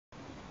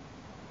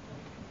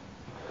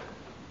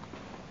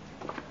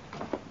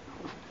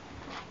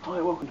Hi,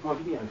 welcome to my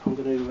video. I'm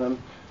going to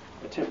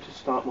attempt to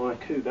start my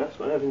Cougar. It's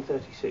got an irvine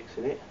 36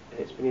 in it.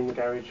 It's been in the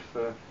garage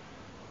for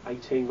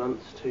 18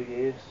 months, 2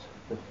 years.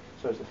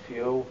 So is the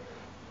fuel.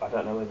 I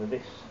don't know whether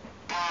this,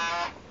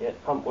 yeah,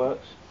 pump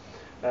works.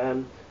 So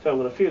I'm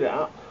going to fuel it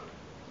up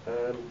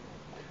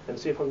and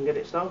see if I can get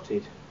it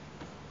started.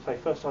 So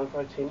first time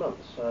for 18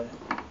 months. So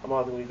I'm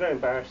either going to be very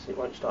embarrassed and it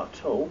won't start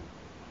at all,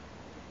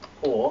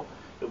 or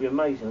it'll be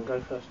amazing and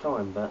go first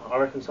time. But I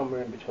reckon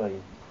somewhere in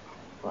between.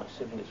 Right,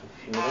 see if we can get some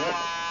fuel in it.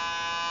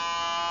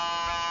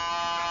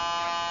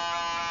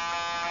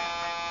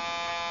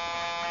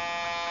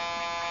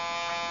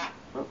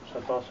 Oh,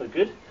 so far so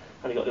good.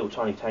 Only got a little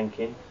tiny tank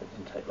in, so it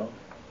doesn't take long.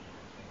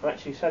 I'm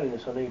actually selling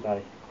this on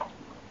eBay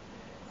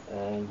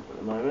at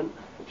the moment,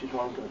 which is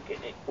why I'm going to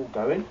get it all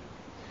going.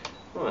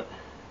 Right,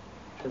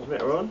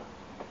 transmitter on.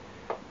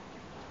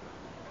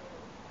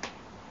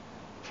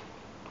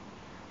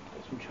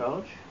 Get some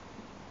charge.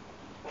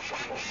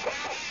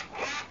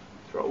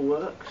 Throttle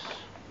works.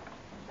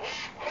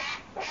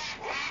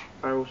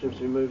 Barrel seems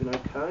to be moving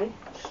okay.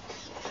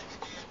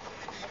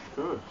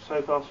 Oh,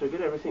 so far so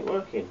good, everything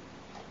working.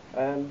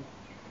 Don't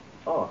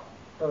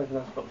even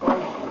know if I've got glow. I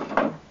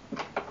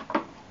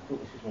think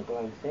this is my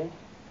glow thing.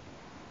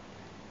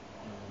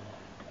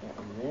 Get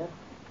in there.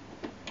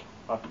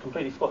 I've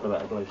completely forgotten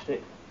about the glow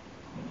stick.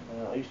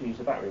 I used to use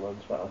the battery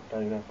ones, but I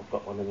don't even know if I've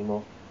got one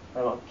anymore.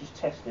 I'll just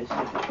test this, see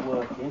if it's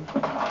working.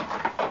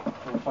 I'm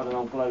going to find an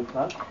old glow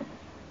plug.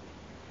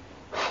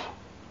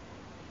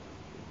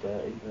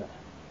 Dirty, but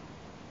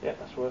yeah,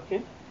 that's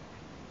working.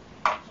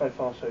 So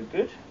far so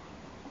good.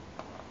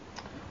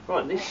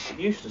 Right, this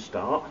used to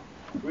start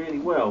really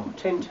well.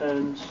 10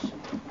 turns to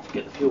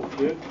get the fuel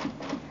through.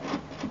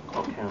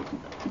 Can't count.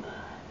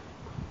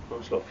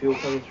 It's got fuel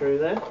coming through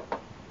there.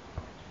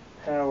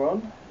 Power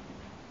on.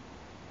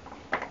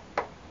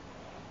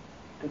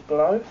 Good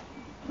glow.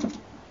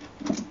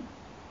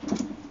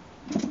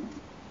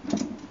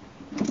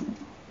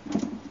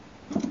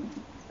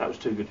 That was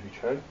too good to be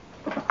true.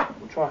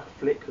 We'll try a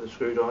flick with a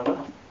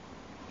screwdriver.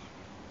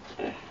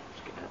 Let's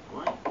get that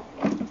away.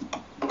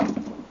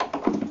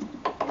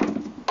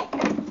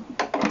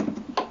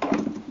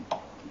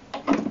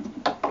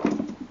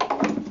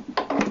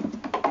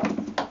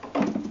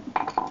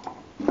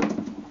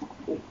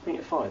 Oh, I think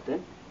it fired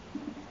then.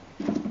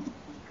 Give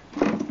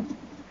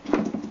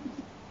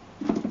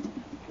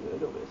it a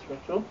little bit of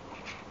throttle.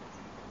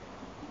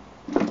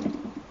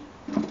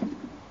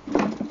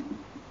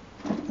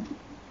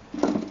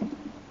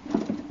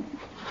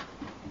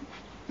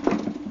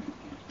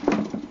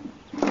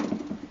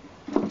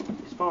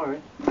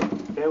 Firing.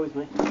 Bear with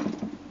me.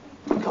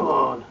 Come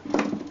on! I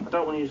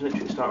don't want to use an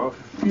electric starter. I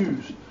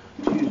refuse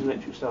to use an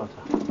electric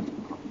starter.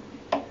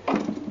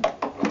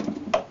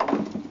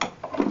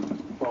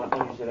 Right,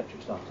 I'll use the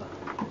electric starter.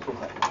 Let's see if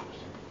that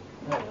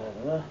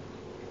works.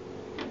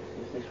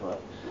 See if this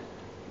works.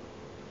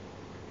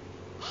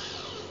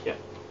 Yeah.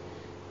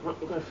 Right,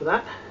 we'll go for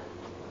that.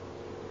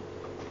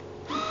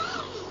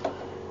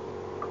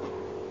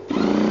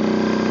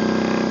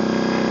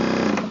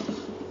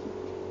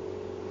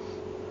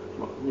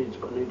 Needs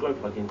to put a new glow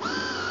plug in.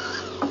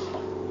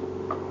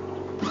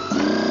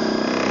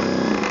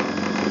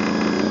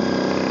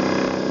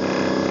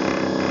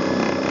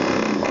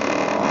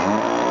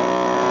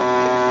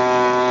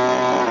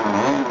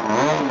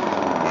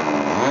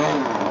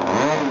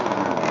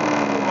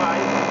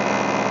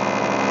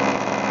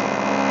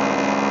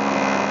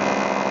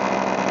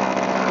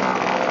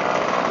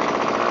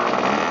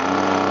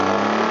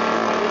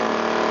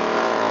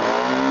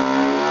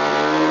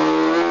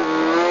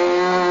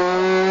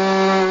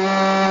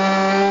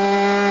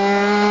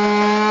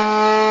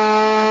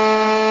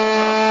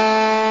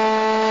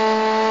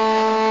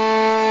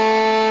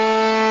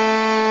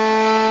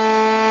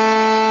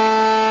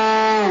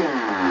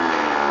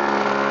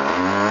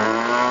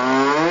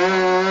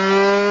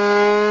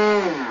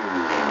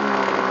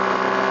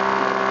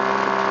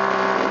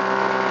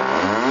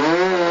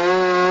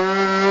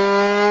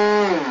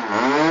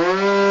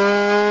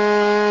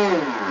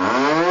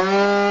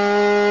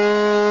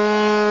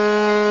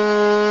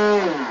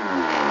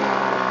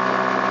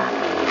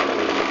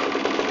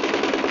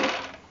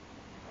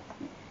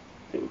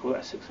 I think we call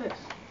that a success.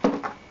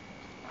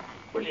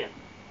 Brilliant.